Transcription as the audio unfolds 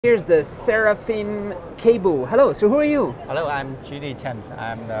Here's the Serafim Keybo. Hello, so who are you? Hello, I'm Julie Chen.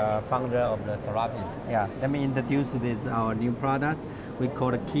 I'm the founder of the Serafim. Yeah, let me introduce this our new product. We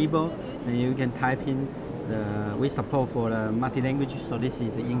call it Keybo. And you can type in we support for the multi-language. So this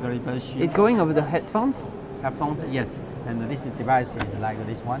is the English version. It going over the headphones? Headphones, yes. And this device is like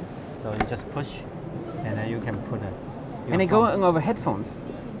this one. So you just push, and then you can put it. And it going over headphones?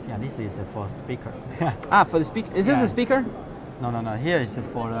 Yeah, this is for speaker. For the speaker. Is this a speaker? No. Here is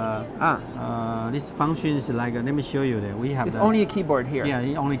for this function is like let me show you that we have. It's only a keyboard here.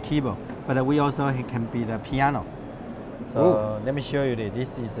 Yeah, only keyboard, but we also can be the piano. So let me show you that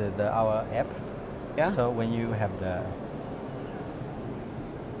this is our app. Yeah. So when you have the.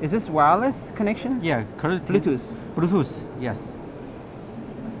 Is this wireless connection? Yeah, Bluetooth. Bluetooth, yes.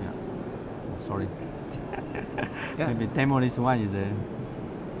 Yeah. Oh, sorry. Yeah. Maybe demo this one is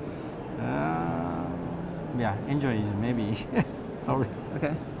yeah, Android is maybe. Sorry.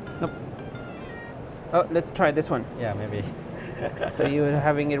 Okay. Nope. Oh, let's try this one. Yeah, maybe. So you're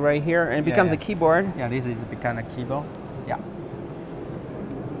having it right here, and it becomes a keyboard. Yeah, this is become a keyboard. Yeah.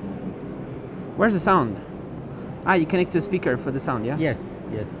 Where's the sound? You connect to a speaker for the sound, yeah? Yes,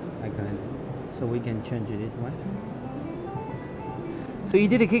 I connect. So we can change this one. So you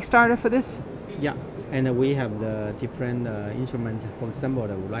did a Kickstarter for this? Yeah, and we have the different instruments. For example,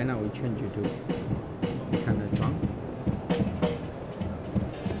 right now we change it to become a drum.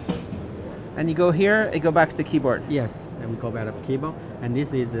 And you go here, it go back to the keyboard. Yes, and we go back to keyboard. And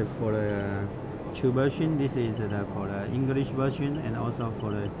this is for the two version. This is for the English version and also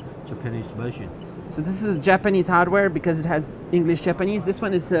for the Japanese version. So this is Japanese hardware because it has English Japanese. This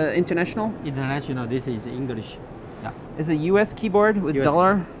one is international? International, this is English. Yeah. It's a US keyboard with US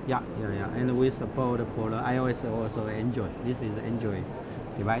dollar? Yeah. And we support for the iOS also Android. This is Android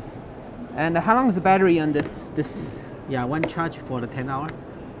device. And how long is the battery on this? Yeah, one charge for the 10 hour.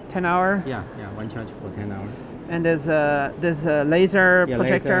 10 hour? Yeah, one charge for 10 hours. And there's a laser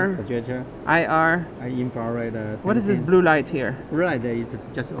projector, IR. Infrared. What is this blue light here? Blue light is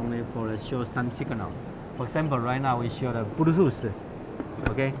just only for show some signal. For example, right now we show the Bluetooth.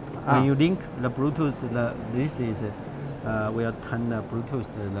 Okay, when you link the Bluetooth, this is will turn the Bluetooth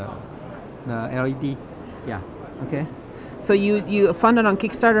the LED. Yeah. Okay. So you funded on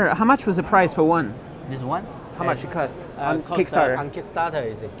Kickstarter. How much was the price for one? This one? How much it cost on Kickstarter? On Kickstarter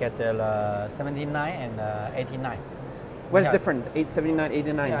is get 79 and 89. What's different? 879,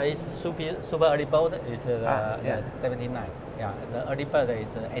 89. Yeah, it's super early bird is 79. Yeah, the early bird is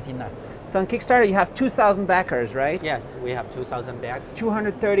 89. So on Kickstarter you have 2,000 backers, right? Yes, we have 2,000 back.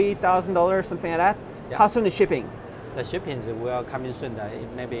 $230,000, something like that. Yeah. How soon is shipping? The shipping will come in soon.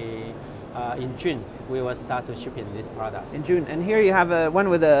 Maybe in June we will start to shipping this product. In June, and here you have one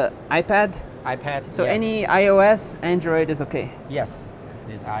with an iPad. So any iOS, Android is okay. Yes,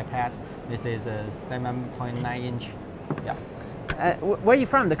 this iPad. This is a 7.9 inch. Yeah. Where are you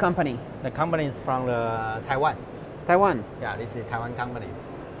from? The company? The company is from Taiwan. Taiwan. Yeah, this is Taiwan company.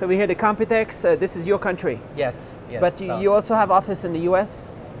 So we hear the Computex. This is your country. Yes. But you also have office in the U.S.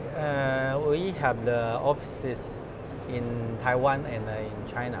 We have the offices in Taiwan and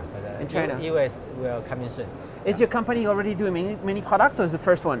in China. But in China. U.S. will come in soon. Is your company already doing many products, or is the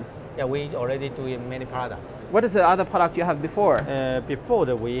first one? Yeah, we already doing many products. What is the other product you have before? Before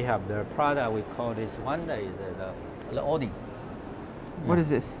we have the product we call this one is the Audi. What is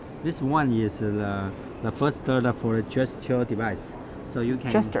this? This one is the first for a gesture device. So you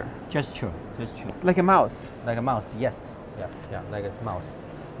can Gesture. It's like a mouse. Like a mouse, yes. Yeah, like a mouse.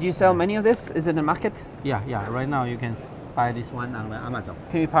 Do you sell many of this? Is it in the market? Yeah. Right now you can buy this one on Amazon.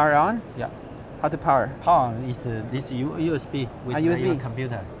 Can you power it on? Yeah. How to power? Power is this USB with USB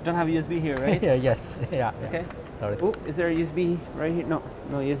computer. You don't have USB here, right? Yes. Yeah. Okay. Sorry. Oh, is there a USB right here? No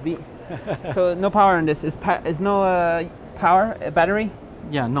USB. So no power on this. Is no power? A battery?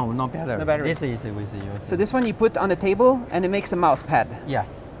 Yeah, no battery. No battery. This is with USB. So this one you put on the table and it makes a mouse pad.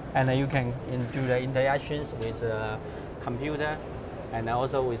 Yes, and you can do the interactions with the computer, and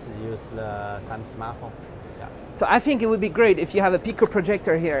also use some smartphone. Yeah. So I think it would be great if you have a Pico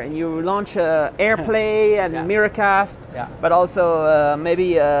projector here and you launch AirPlay and Miracast, but also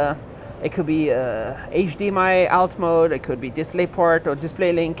maybe it could be HDMI out mode, it could be DisplayPort or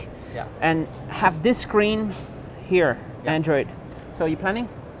DisplayLink, and have this screen here, Android. So are you planning?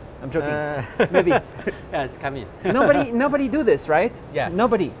 I'm joking. Maybe. Yeah, it's coming. Nobody do this, right? Yes.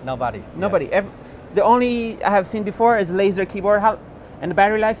 Nobody. Yeah. The only I have seen before is laser keyboard. And the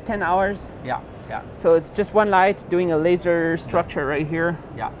battery life 10 hours. Yeah. So it's just one light doing a laser structure right here.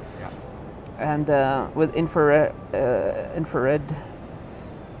 Yeah. And with infrared.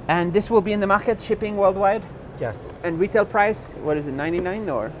 And this will be in the market, shipping worldwide? Yes. And retail price, what is it, 99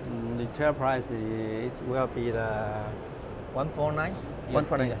 or? Retail price will be the 149.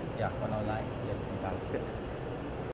 149. Yeah, 109 USD.